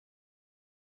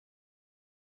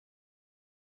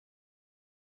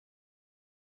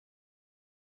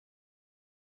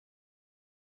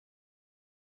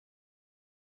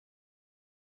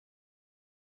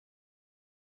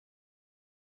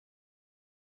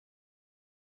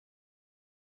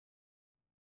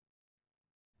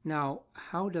Now,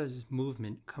 how does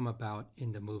movement come about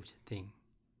in the moved thing?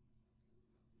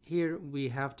 Here we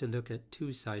have to look at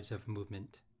two sides of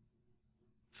movement.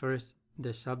 First,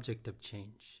 the subject of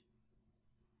change.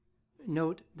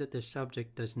 Note that the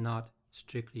subject does not,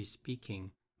 strictly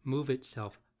speaking, move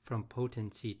itself from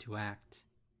potency to act.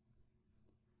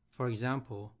 For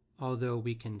example, although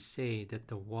we can say that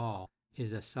the wall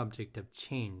is a subject of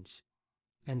change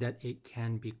and that it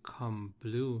can become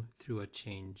blue through a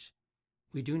change,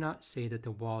 we do not say that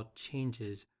the wall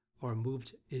changes or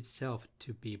moves itself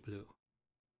to be blue.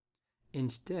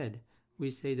 Instead, we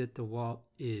say that the wall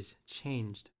is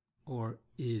changed or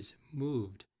is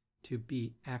moved to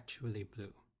be actually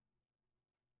blue.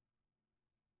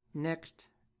 Next,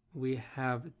 we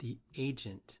have the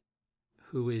agent,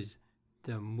 who is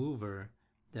the mover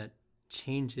that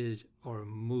changes or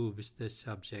moves the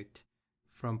subject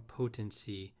from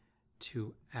potency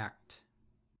to act.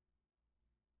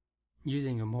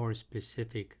 Using a more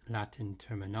specific Latin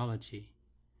terminology,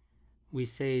 we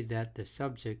say that the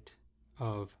subject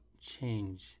of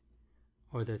change,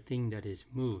 or the thing that is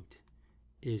moved,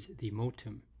 is the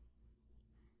motum,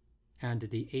 and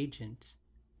the agent,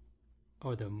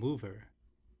 or the mover,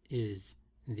 is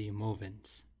the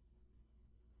movens.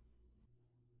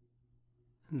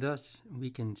 Thus,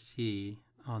 we can see,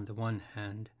 on the one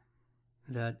hand,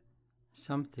 that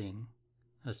something,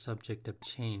 a subject of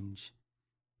change,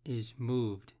 is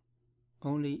moved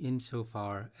only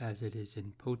insofar as it is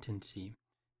in potency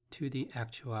to the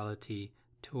actuality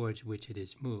towards which it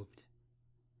is moved.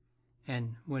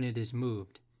 And when it is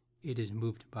moved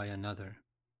by another.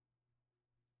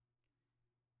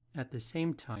 At the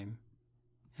same time,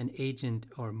 an agent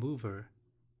or mover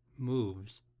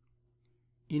moves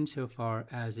insofar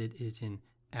as it is in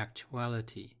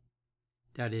actuality,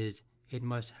 that is, it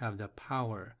must have the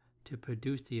power to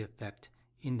produce the effect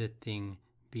in the thing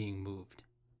being moved.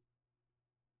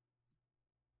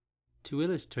 To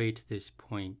illustrate this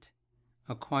point,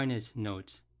 Aquinas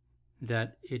notes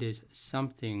that it is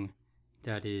something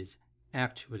that is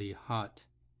actually hot,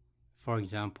 for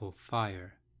example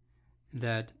fire,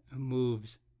 that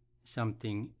moves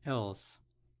something else,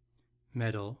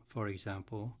 metal for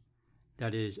example,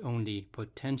 that is only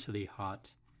potentially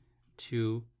hot,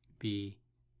 to be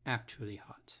actually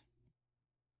hot.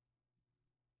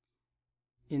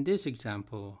 In this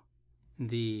example,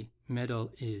 the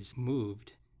metal is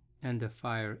moved and the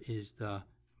fire is the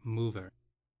mover.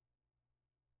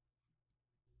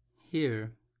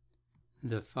 Here,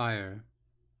 the fire,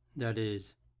 that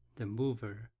is, the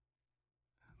mover,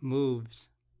 moves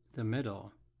the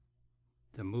metal,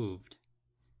 the moved,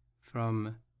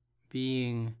 from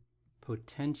being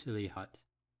potentially hot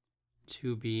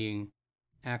to being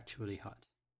actually hot.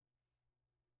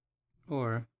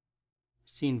 Or,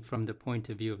 seen from the point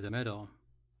of view of the metal,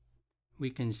 we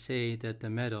can say that the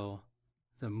metal,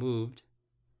 the moved,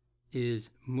 is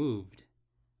moved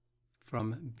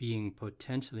from being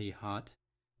potentially hot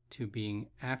to being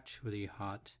actually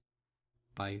hot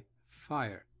by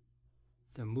fire,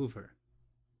 the mover,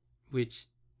 which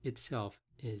itself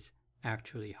is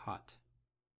actually hot.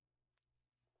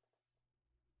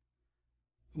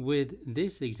 With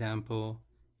this example,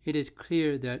 it is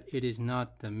clear that it is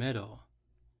not the metal,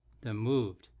 the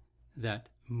moved, that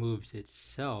moves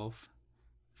itself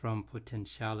from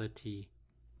potentiality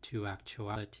to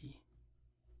actuality.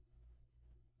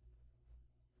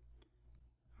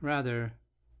 Rather,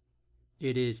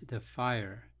 it is the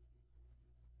fire,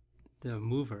 the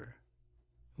mover,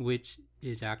 which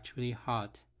is actually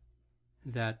hot,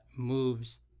 that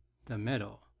moves the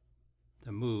metal,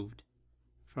 the moved,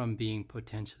 from being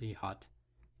potentially hot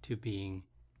to being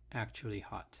actually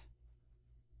hot.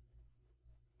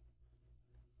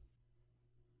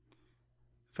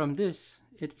 From this,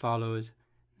 it follows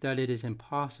that it is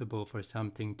impossible for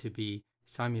something to be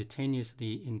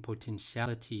simultaneously in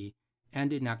potentiality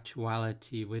and in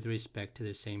actuality with respect to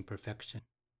the same perfection.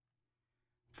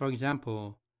 For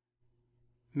example,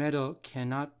 metal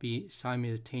cannot be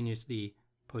simultaneously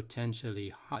potentially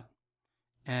hot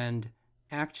and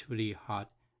actually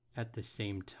hot at the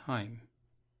same time.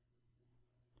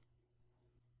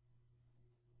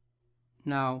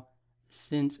 Now,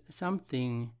 since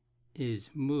something is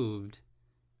moved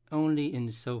only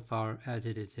insofar as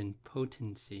it is in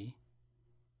potency,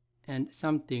 and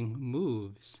something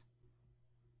moves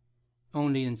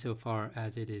only insofar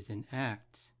as it is in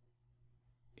acts,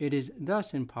 it is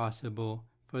thus impossible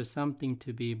for something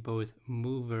to be both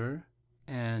mover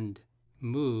and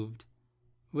moved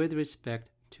with respect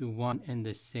to one and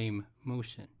the same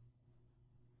motion.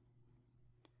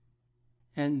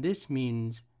 And this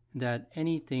means that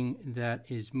anything that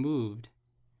is moved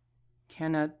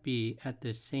cannot be at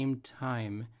the same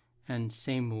time and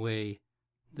same way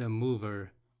the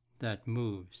mover that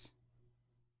moves.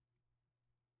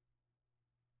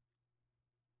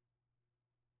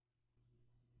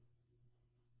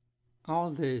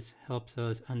 All this helps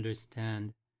us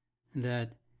understand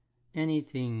that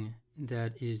anything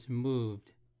that is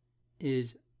moved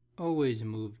is always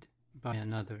moved by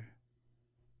another.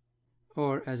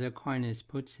 Or, as Aquinas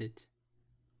puts it,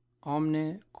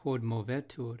 omne quod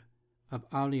movetur ab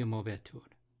alia movetur.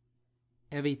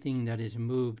 Everything that is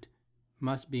moved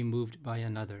must be moved by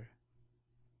another.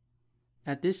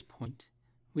 At this point,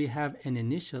 we have an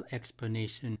initial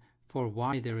explanation for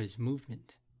why there is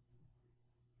movement.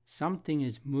 Something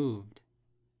is moved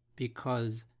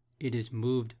because it is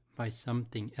moved by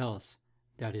something else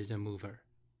that is a mover.